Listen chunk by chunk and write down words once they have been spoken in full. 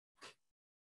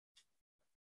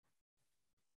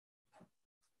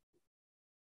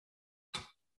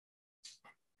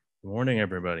Good morning,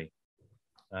 everybody.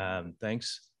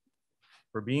 Thanks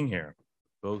for being here,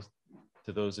 both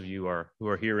to those of you who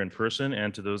are here in person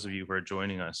and to those of you who are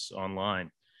joining us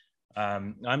online.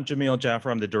 I'm Jameel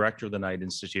Jaffer. I'm the director of the Knight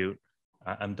Institute.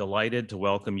 I'm delighted to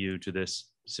welcome you to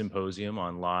this symposium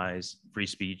on lies, free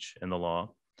speech, and the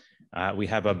law. We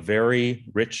have a very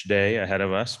rich day ahead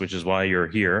of us, which is why you're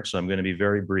here. So I'm going to be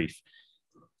very brief.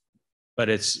 But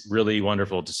it's really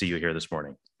wonderful to see you here this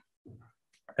morning.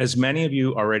 As many of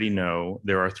you already know,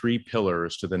 there are three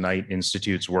pillars to the Knight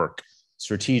Institute's work: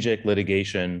 strategic,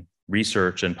 litigation,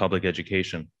 research, and public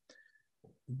education.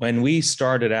 When we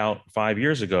started out 5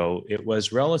 years ago, it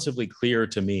was relatively clear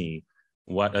to me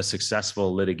what a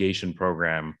successful litigation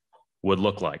program would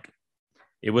look like.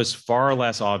 It was far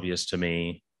less obvious to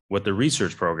me what the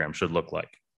research program should look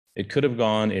like. It could have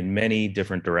gone in many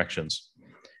different directions.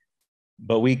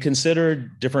 But we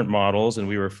considered different models, and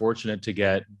we were fortunate to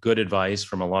get good advice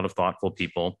from a lot of thoughtful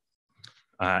people.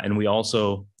 And we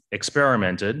also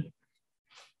experimented,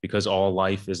 because all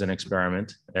life is an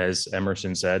experiment, as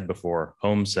Emerson said before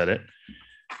Holmes said it.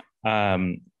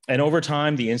 And over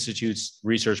time, the Institute's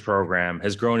research program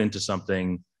has grown into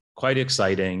something quite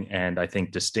exciting and I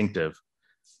think distinctive.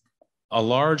 A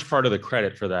large part of the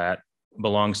credit for that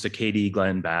belongs to Katie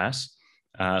Glenn Bass,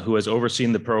 who has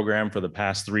overseen the program for the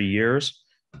past 3 years.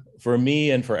 For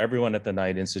me and for everyone at the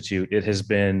Knight Institute, it has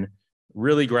been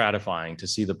really gratifying to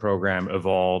see the program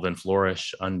evolve and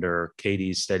flourish under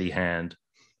Katie's steady hand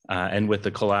and with the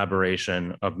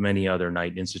collaboration of many other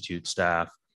Knight Institute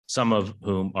staff, some of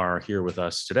whom are here with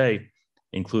us today,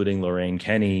 including Lorraine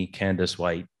Kenny, Candace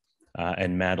White,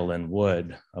 and Madeline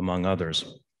Wood, among others.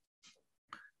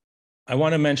 I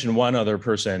want to mention one other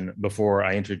person before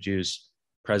I introduce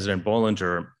President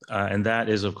Bollinger, and that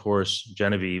is, of course,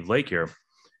 Genevieve Lakier,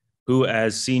 who,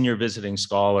 as senior visiting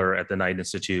scholar at the Knight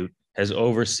Institute, has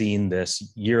overseen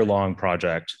this year-long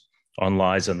project on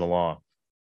lies and the law.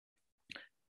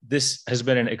 This has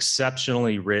been an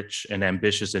exceptionally rich and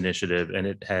ambitious initiative, and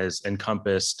it has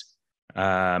encompassed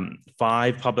 5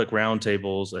 public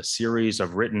roundtables, a series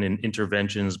of written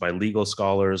interventions by legal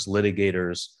scholars,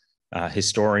 litigators,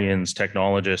 historians,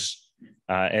 technologists,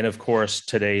 and of course,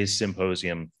 today's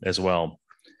symposium as well.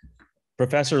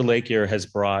 Professor Lakier has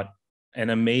brought an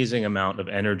amazing amount of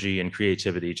energy and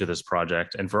creativity to this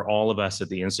project. And for all of us at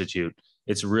the Institute,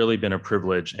 it's really been a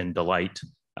privilege and delight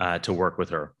to work with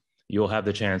her. You'll have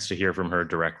the chance to hear from her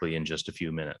directly in just a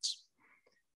few minutes.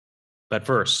 But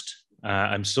first,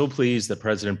 I'm so pleased that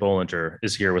President Bollinger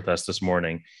is here with us this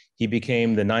morning. He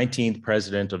became the 19th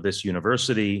president of this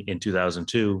university in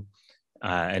 2002,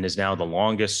 and is now the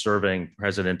longest serving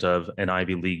president of an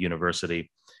Ivy League university.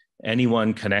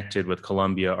 Anyone connected with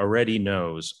Columbia already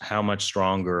knows how much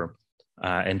stronger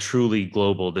and truly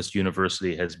global this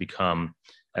university has become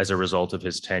as a result of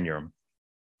his tenure.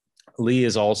 Lee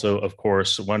is also, of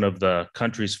course, one of the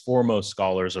country's foremost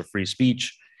scholars of free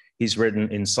speech. He's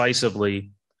written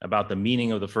incisively about the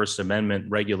meaning of the First Amendment,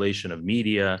 regulation of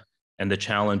media, and the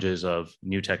challenges of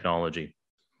new technology.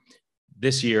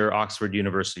 This year, Oxford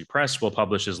University Press will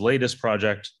publish his latest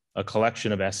project, a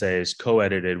collection of essays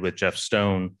co-edited with Jeff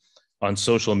Stone on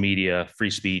social media, free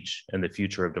speech, and the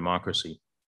future of democracy.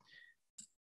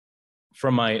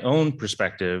 From my own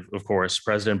perspective, of course,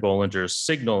 President Bollinger's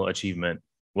signal achievement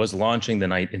was launching the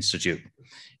Knight Institute,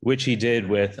 which he did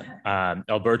with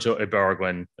Alberto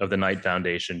Ibargüen of the Knight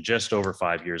Foundation just over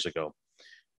 5 years ago.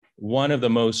 One of the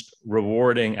most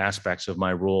rewarding aspects of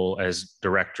my role as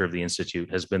director of the Institute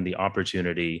has been the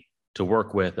opportunity to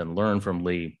work with and learn from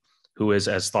Lee, who is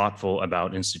as thoughtful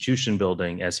about institution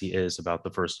building as he is about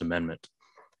the First Amendment.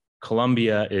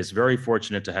 Columbia is very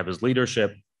fortunate to have his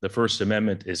leadership. The First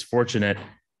Amendment is fortunate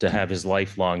to have his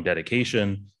lifelong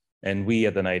dedication. And we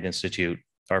at the Knight Institute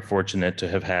are fortunate to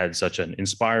have had such an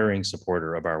inspiring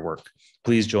supporter of our work.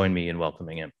 Please join me in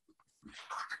welcoming him.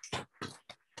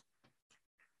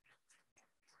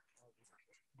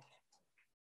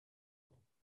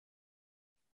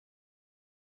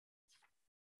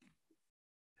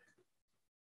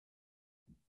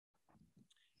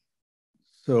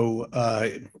 So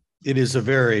it is a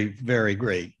very, very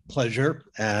great pleasure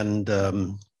and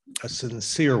a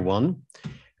sincere one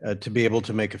to be able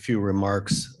to make a few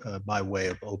remarks by way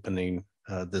of opening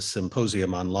this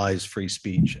symposium on lies, free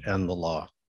speech, and the law.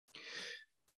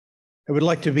 I would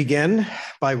like to begin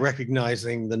by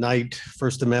recognizing the Knight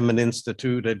First Amendment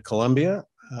Institute at Columbia.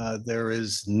 There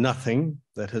is nothing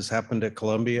that has happened at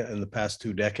Columbia in the past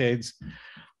 2 decades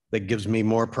that gives me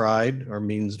more pride or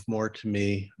means more to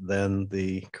me than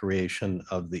the creation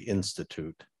of the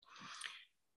Institute.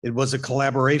 It was a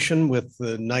collaboration with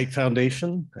the Knight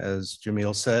Foundation, as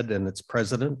Jameel said, and its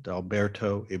president,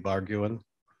 Alberto Ibarguen,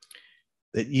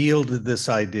 that yielded this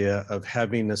idea of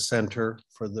having a center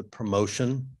for the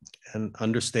promotion and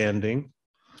understanding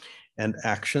and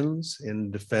actions in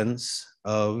defense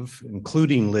of,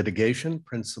 including litigation,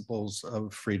 principles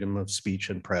of freedom of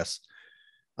speech and press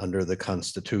under the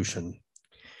Constitution.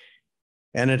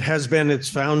 And it has been its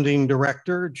founding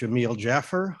director, Jameel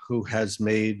Jaffer, who has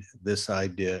made this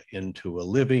idea into a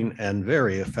living and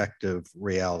very effective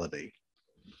reality.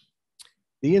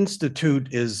 The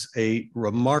Institute is a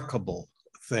remarkable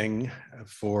thing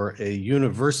for a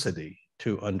university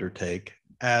to undertake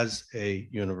as a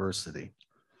university.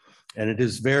 And it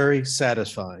is very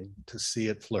satisfying to see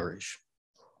it flourish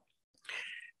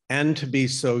and to be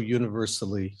so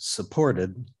universally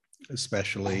supported,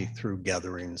 especially through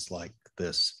gatherings like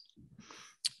this.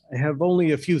 I have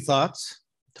only a few thoughts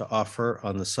to offer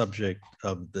on the subject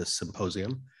of this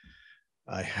symposium.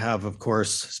 I have, of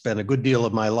course, spent a good deal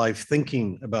of my life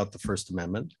thinking about the First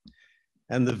Amendment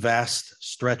and the vast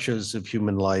stretches of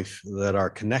human life that are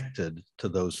connected to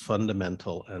those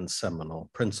fundamental and seminal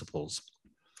principles.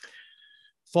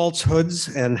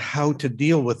 Falsehoods and how to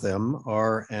deal with them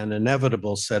are an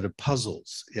inevitable set of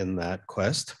puzzles in that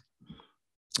quest.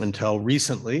 Until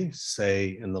recently,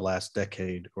 say in the last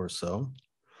decade or so,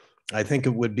 I think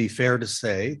it would be fair to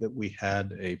say that we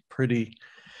had a pretty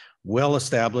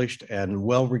well-established and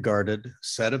well-regarded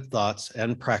set of thoughts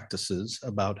and practices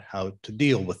about how to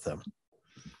deal with them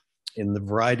in the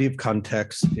variety of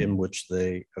contexts in which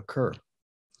they occur.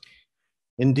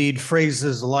 Indeed,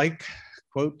 phrases like,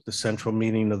 quote, the central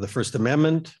meaning of the First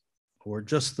Amendment, or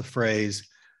just the phrase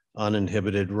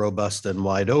uninhibited, robust, and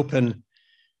wide open,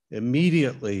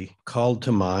 immediately called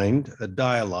to mind a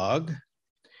dialogue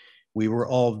we were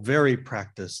all very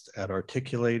practiced at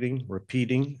articulating,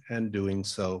 repeating, and doing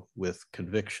so with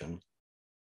conviction.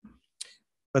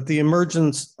 But the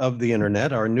emergence of the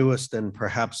internet, our newest and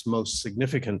perhaps most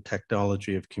significant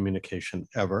technology of communication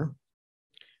ever,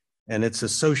 and its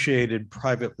associated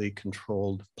privately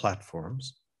controlled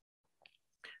platforms,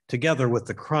 together with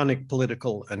the chronic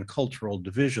political and cultural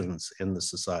divisions in the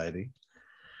society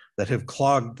that have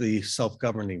clogged the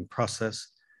self-governing process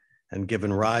and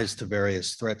given rise to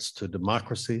various threats to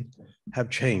democracy, have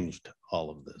changed all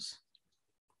of this.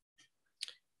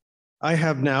 I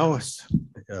have now, as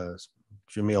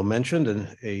Jameel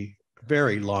mentioned, a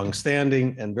very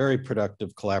long-standing and very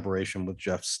productive collaboration with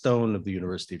Jeff Stone of the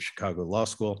University of Chicago Law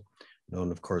School, known,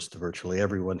 of course, to virtually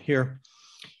everyone here.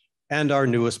 And our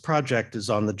newest project is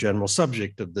on the general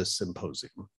subject of this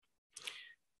symposium.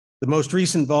 The most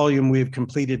recent volume we have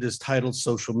completed is titled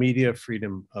Social Media,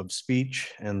 Freedom of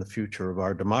Speech and the Future of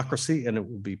Our Democracy, and it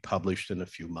will be published in a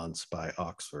few months by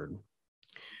Oxford.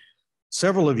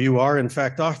 Several of you are, in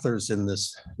fact, authors in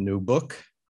this new book,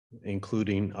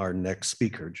 including our next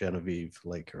speaker, Genevieve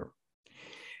Lakier.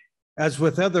 As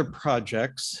with other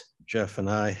projects Jeff and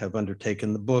I have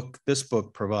undertaken the book, this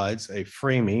book provides a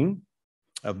framing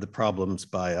of the problems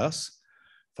by us,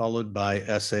 followed by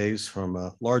essays from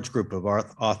a large group of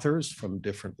authors from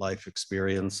different life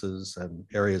experiences and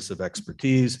areas of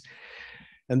expertise,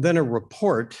 and then a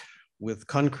report with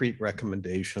concrete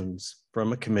recommendations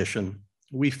from a commission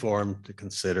we formed to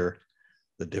consider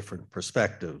the different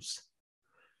perspectives.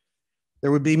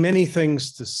 There would be many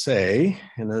things to say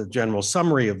in a general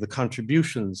summary of the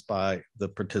contributions by the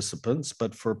participants,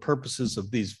 but for purposes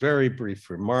of these very brief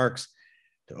remarks,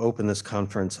 to open this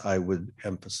conference, I would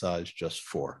emphasize just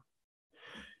four.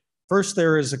 First,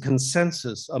 there is a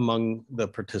consensus among the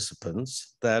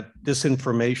participants that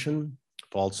disinformation,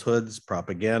 falsehoods,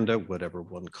 propaganda, whatever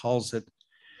one calls it,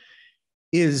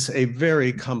 is a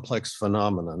very complex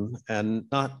phenomenon and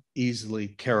not easily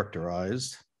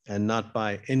characterized and not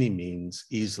by any means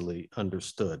easily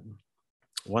understood.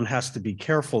 One has to be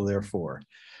careful, therefore,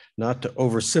 not to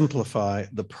oversimplify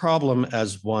the problem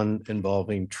as one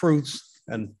involving truths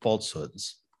and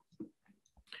falsehoods.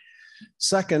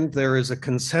 Second, there is a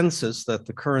consensus that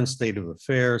the current state of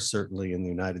affairs, certainly in the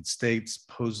United States,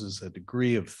 poses a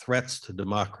degree of threats to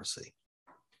democracy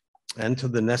and to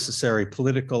the necessary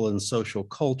political and social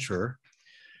culture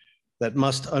that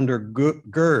must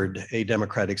undergird a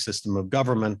democratic system of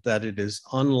government, that it is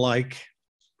unlike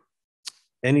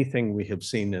anything we have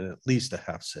seen in at least a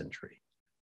half century.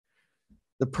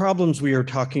 The problems we are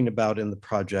talking about in the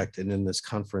project and in this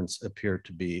conference appear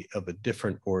to be of a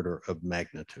different order of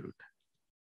magnitude.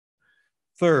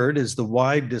 Third is the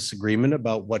wide disagreement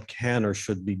about what can or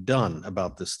should be done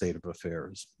about this state of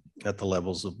affairs at the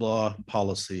levels of law,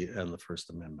 policy, and the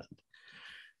First Amendment.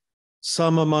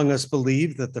 Some among us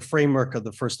believe that the framework of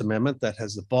the First Amendment that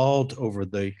has evolved over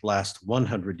the last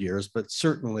 100 years, but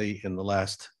certainly in the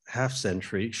last half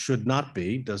century, should not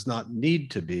be, does not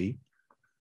need to be,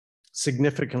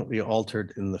 significantly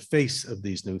altered in the face of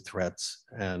these new threats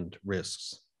and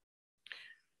risks.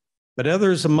 But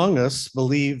others among us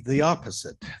believe the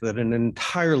opposite, that an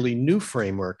entirely new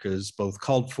framework is both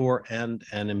called for and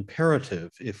an imperative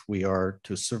if we are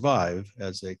to survive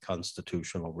as a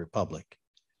constitutional republic.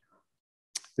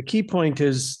 The key point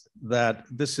is that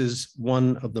this is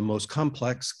one of the most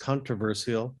complex,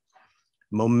 controversial,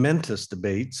 momentous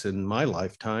debates in my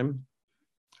lifetime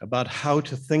about how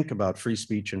to think about free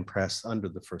speech and press under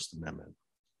the First Amendment.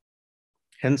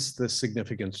 Hence the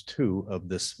significance too of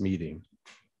this meeting.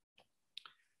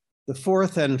 The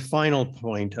fourth and final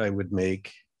point I would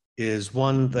make is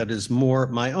one that is more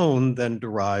my own than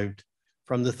derived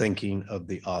from the thinking of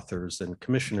the authors and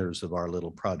commissioners of our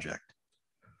little project.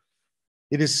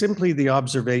 It is simply the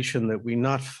observation that we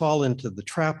not fall into the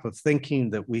trap of thinking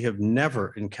that we have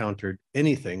never encountered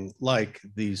anything like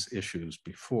these issues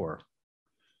before.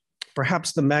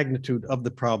 Perhaps the magnitude of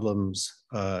the problems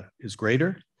is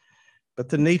greater, but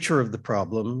the nature of the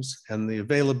problems and the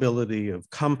availability of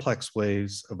complex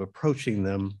ways of approaching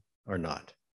them are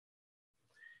not.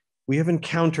 We have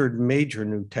encountered major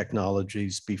new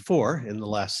technologies before in the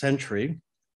last century,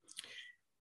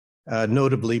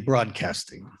 notably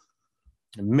broadcasting.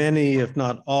 Many, if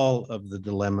not all, of the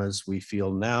dilemmas we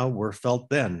feel now were felt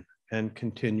then and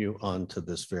continue on to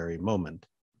this very moment.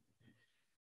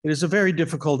 It is a very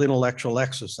difficult intellectual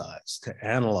exercise to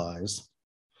analyze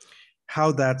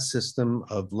how that system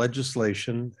of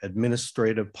legislation,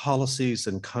 administrative policies,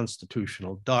 and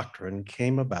constitutional doctrine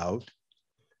came about,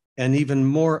 and even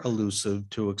more elusive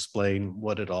to explain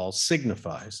what it all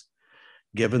signifies,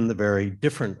 given the very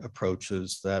different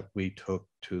approaches that we took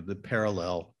to the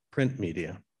parallel print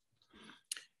media.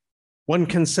 One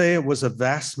can say it was a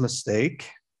vast mistake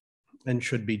and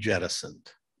should be jettisoned.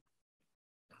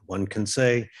 One can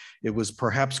say it was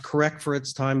perhaps correct for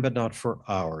its time, but not for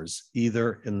ours,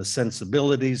 either in the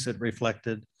sensibilities it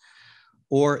reflected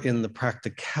or in the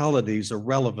practicalities or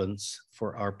relevance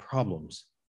for our problems.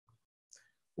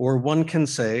 Or one can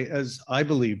say, as I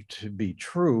believe to be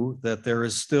true, that there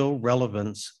is still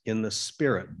relevance in the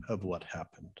spirit of what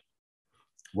happened,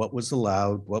 what was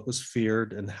allowed, what was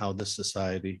feared, and how the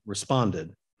society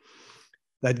responded.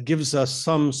 That gives us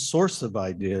some source of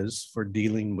ideas for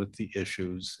dealing with the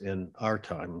issues in our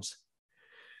times.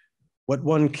 What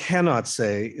one cannot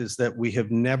say is that we have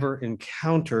never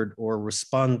encountered or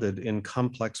responded in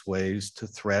complex ways to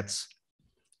threats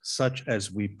such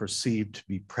as we perceive to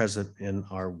be present in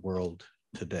our world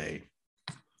today.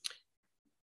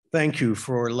 Thank you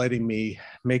for letting me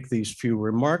make these few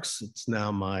remarks. It's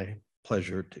now my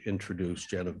pleasure to introduce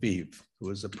Genevieve, who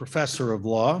is a professor of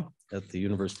law at the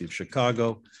University of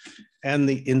Chicago and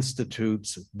the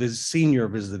Institute's senior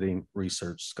visiting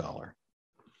research scholar.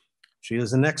 She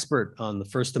is an expert on the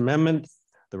First Amendment,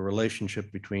 the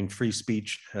relationship between free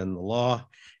speech and the law,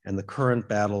 and the current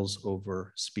battles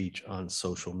over speech on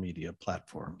social media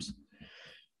platforms.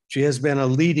 She has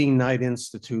been leading the Knight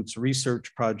Institute's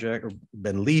research project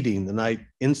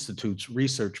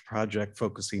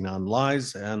focusing on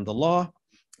lies and the law,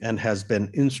 and has been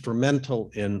instrumental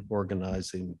in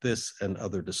organizing this and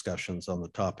other discussions on the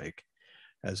topic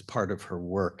as part of her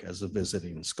work as a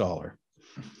visiting scholar.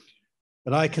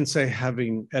 But I can say,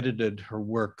 having edited her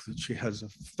work, that she has a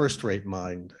first-rate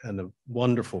mind and a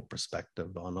wonderful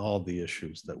perspective on all the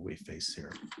issues that we face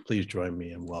here. Please join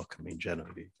me in welcoming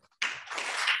Genevieve.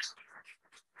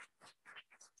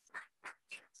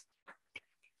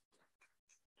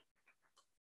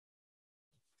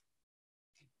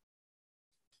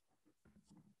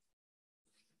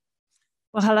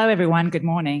 Well, hello, everyone. Good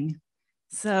morning.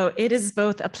 So it is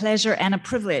both a pleasure and a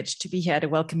privilege to be here to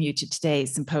welcome you to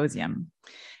today's symposium.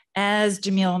 As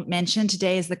Jameel mentioned,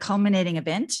 today is the culminating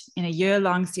event in a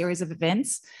year-long series of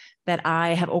events that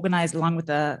I have organized along with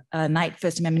the Knight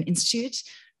First Amendment Institute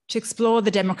to explore the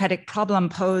democratic problem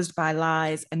posed by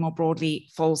lies and more broadly,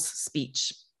 false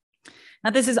speech. Now,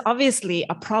 this is obviously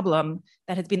a problem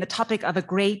that has been the topic of a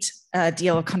great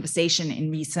deal of conversation in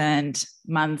recent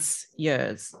months,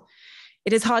 years.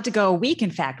 It is hard to go a week,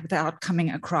 in fact, without coming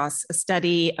across a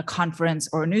study, a conference,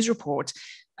 or a news report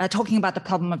talking about the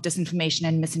problem of disinformation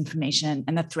and misinformation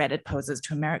and the threat it poses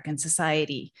to American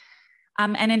society.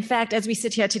 And in fact, as we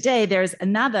sit here today, there's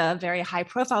another very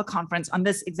high-profile conference on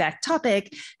this exact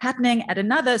topic happening at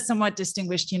another somewhat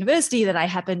distinguished university that I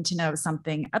happen to know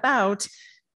something about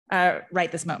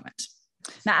right this moment.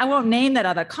 Now, I won't name that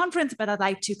other conference, but I'd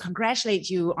like to congratulate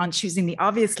you on choosing the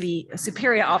obviously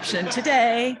superior option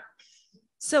today.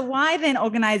 So why then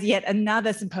organize yet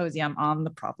another symposium on the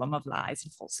problem of lies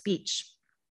and false speech?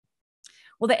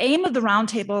 Well, the aim of the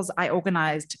roundtables I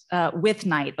organized with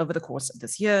Knight over the course of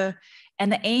this year,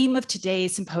 and the aim of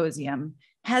today's symposium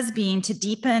has been to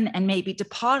deepen and maybe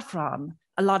depart from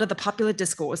a lot of the popular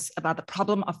discourse about the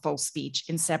problem of false speech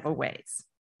in several ways.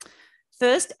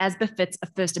 First, as befits a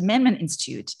First Amendment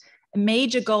Institute, a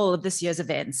major goal of this year's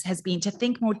events has been to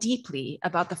think more deeply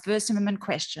about the First Amendment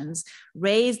questions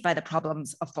raised by the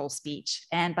problems of false speech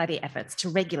and by the efforts to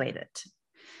regulate it.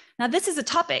 Now, this is a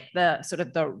topic, the sort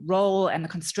of the role and the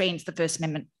constraints the First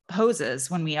Amendment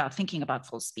poses when we are thinking about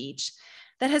false speech,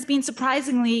 that has been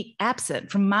surprisingly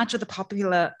absent from much of the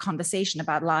popular conversation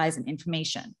about lies and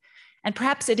information. And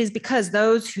perhaps it is because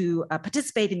those who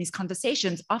participate in these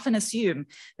conversations often assume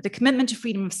that a commitment to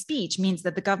freedom of speech means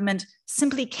that the government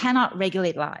simply cannot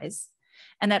regulate lies,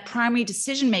 and that primary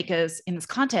decision makers in this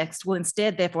context will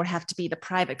instead therefore have to be the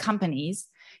private companies,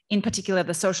 in particular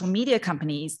the social media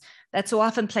companies, that so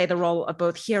often play the role of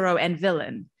both hero and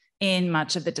villain in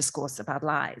much of the discourse about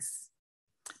lies.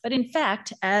 But in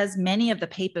fact, as many of the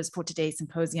papers for today's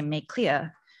symposium make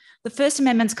clear, the First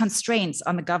Amendment's constraints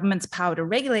on the government's power to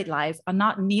regulate lies are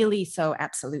not nearly so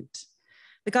absolute.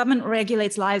 The government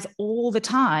regulates lies all the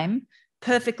time,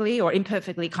 perfectly or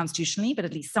imperfectly constitutionally, but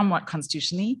at least somewhat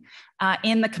constitutionally,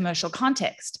 in the commercial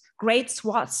context. Great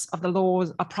swaths of the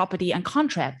laws of property and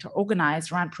contract are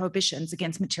organized around prohibitions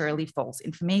against materially false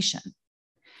information.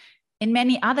 In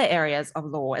many other areas of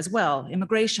law as well,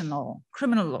 immigration law,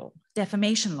 criminal law,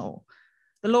 defamation law,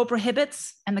 the law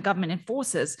prohibits and the government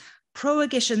enforces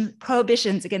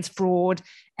prohibitions against fraud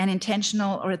and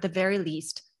intentional, or at the very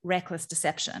least, reckless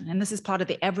deception. And this is part of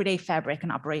the everyday fabric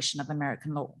and operation of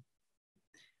American law.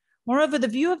 Moreover, the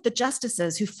view of the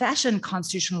justices who fashion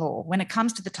constitutional law when it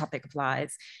comes to the topic of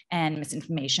lies and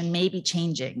misinformation may be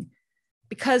changing,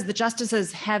 because the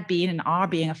justices have been and are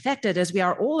being affected, as we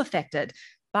are all affected,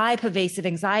 by pervasive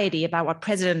anxiety about what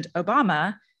President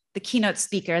Obama, the keynote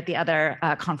speaker at the other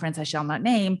conference I shall not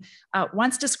name,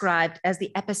 once described as the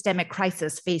epistemic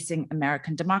crisis facing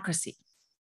American democracy.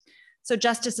 So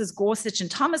Justices Gorsuch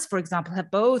and Thomas, for example, have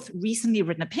both recently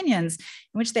written opinions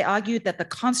in which they argued that the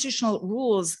constitutional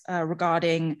rules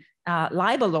regarding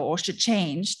libel law should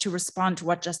change to respond to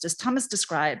what Justice Thomas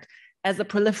described as the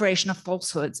proliferation of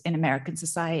falsehoods in American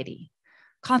society.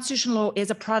 Constitutional law is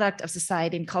a product of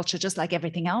society and culture, just like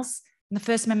everything else. And the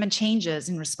First Amendment changes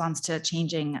in response to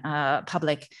changing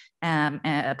public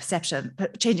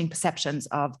changing perceptions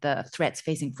of the threats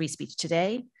facing free speech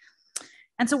today.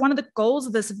 And so one of the goals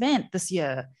of this event this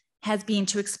year has been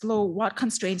to explore what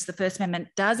constraints the First Amendment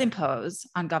does impose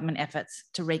on government efforts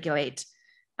to regulate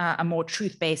a more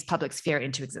truth-based public sphere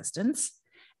into existence,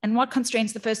 and what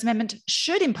constraints the First Amendment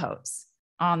should impose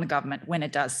on the government when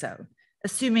it does so,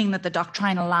 assuming that the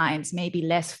doctrinal lines may be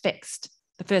less fixed,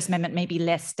 the First Amendment may be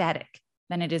less static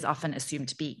than it is often assumed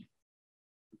to be.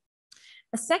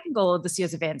 A second goal of this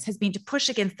year's events has been to push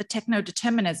against the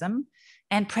techno-determinism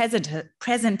and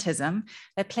presentism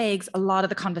that plagues a lot of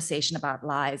the conversation about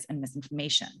lies and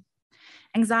misinformation.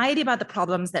 Anxiety about the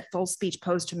problems that false speech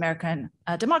pose to American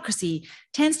democracy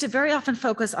tends to very often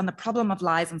focus on the problem of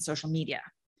lies on social media.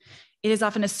 It is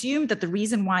often assumed that the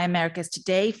reason why America is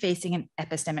today facing an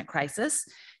epistemic crisis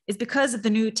is because of the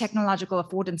new technological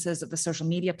affordances of the social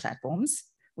media platforms,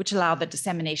 which allow the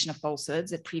dissemination of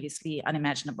falsehoods at previously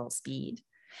unimaginable speed,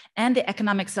 and the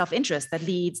economic self-interest that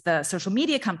leads the social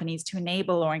media companies to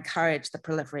enable or encourage the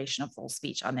proliferation of false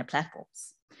speech on their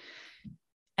platforms.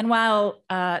 And while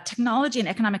technology and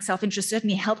economic self-interest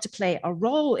certainly help to play a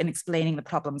role in explaining the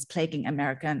problems plaguing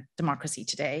American democracy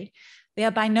today, they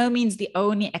are by no means the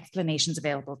only explanations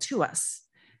available to us.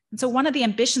 And so one of the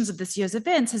ambitions of this year's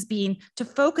events has been to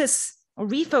focus or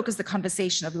refocus the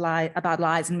conversation about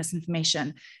lies and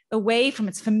misinformation away from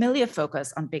its familiar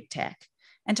focus on big tech,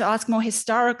 and to ask more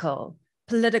historical,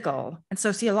 political, and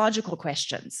sociological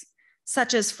questions,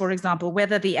 such as, for example,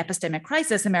 whether the epistemic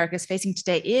crisis America is facing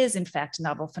today is in fact a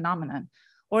novel phenomenon,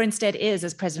 or instead is,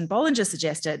 as President Bollinger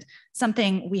suggested,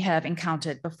 something we have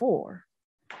encountered before.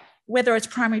 Whether its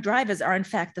primary drivers are in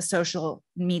fact the social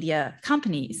media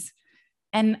companies,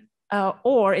 and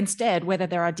or instead, whether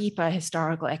there are deeper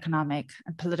historical, economic,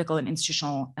 and political and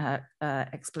institutional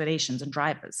explanations and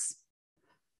drivers.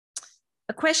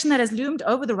 A question that has loomed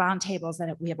over the roundtables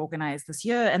that we have organized this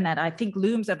year, and that I think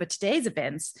looms over today's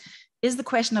events, is the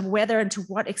question of whether and to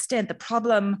what extent the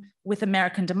problem with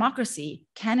American democracy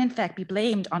can in fact be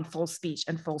blamed on false speech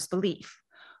and false belief,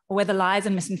 or whether lies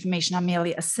and misinformation are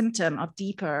merely a symptom of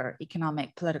deeper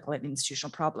economic, political, and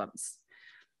institutional problems.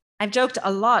 I've joked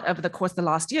a lot over the course of the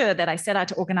last year that I set out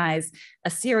to organize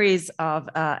a series of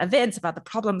events about the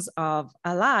problems of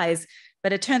lies,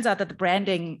 but it turns out that the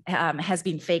branding has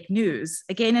been fake news.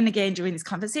 Again and again during these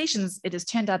conversations, it has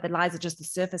turned out that lies are just the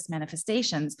surface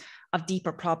manifestations of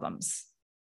deeper problems,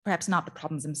 perhaps not the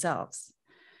problems themselves,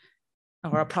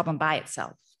 or a problem by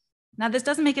itself. Now, this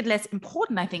doesn't make it less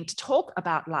important, I think, to talk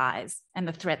about lies and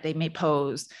the threat they may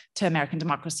pose to American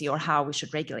democracy or how we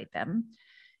should regulate them.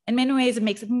 In many ways, it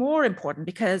makes it more important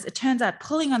because it turns out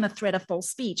pulling on the thread of false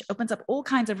speech opens up all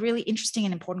kinds of really interesting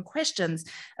and important questions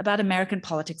about American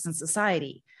politics and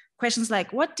society. Questions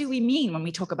like, what do we mean when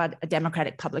we talk about a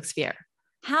democratic public sphere?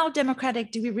 How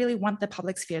democratic do we really want the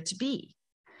public sphere to be?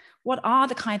 What are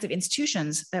the kinds of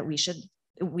institutions that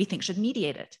we think should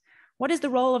mediate it? What is the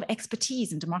role of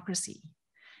expertise in democracy?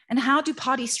 And how do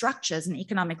party structures and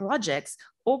economic logics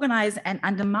organize and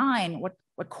undermine what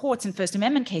courts in First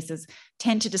Amendment cases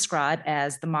tend to describe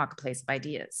as the marketplace of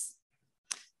ideas?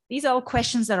 These are all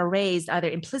questions that are raised either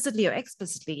implicitly or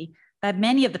explicitly by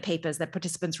many of the papers that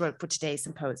participants wrote for today's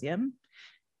symposium.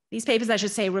 These papers, I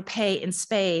should say, repay in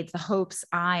spades the hopes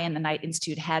I and the Knight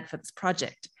Institute had for this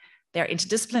project. They're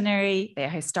interdisciplinary, they're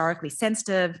historically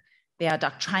sensitive, they are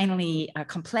doctrinally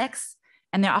complex,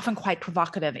 and they're often quite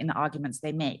provocative in the arguments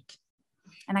they make.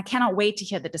 And I cannot wait to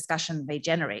hear the discussion they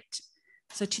generate.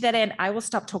 So to that end, I will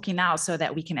stop talking now so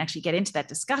that we can actually get into that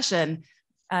discussion.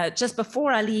 Just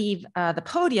before I leave the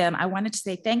podium, I wanted to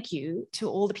say thank you to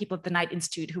all the people at the Knight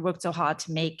Institute who worked so hard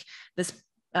to make this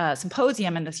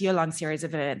symposium and this year-long series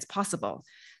of events possible.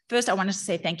 First, I wanted to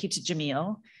say thank you to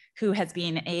Jameel, who has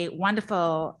been a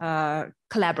wonderful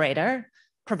collaborator,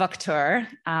 provocateur,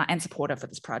 and supporter for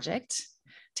this project.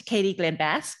 To Katie Glenn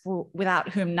Bass, without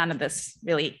whom none of this,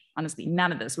 really, honestly,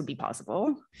 none of this would be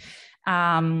possible.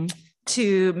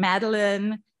 To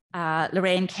Madeline,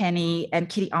 Lorraine Kenny, and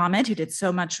Kitty Ahmed, who did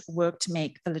so much work to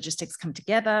make the logistics come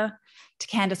together. To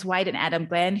Candace White and Adam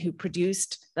Glenn, who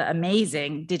produced the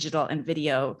amazing digital and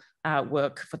video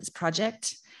work for this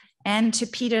project. And to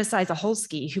Peter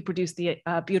Sizaholski, who produced the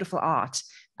beautiful art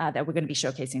that we're going to be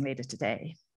showcasing later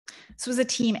today. This was a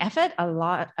team effort,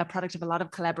 a product of a lot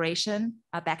of collaboration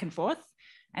back and forth.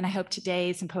 And I hope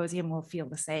today's symposium will feel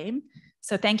the same.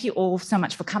 So thank you all so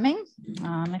much for coming.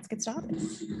 Let's get started.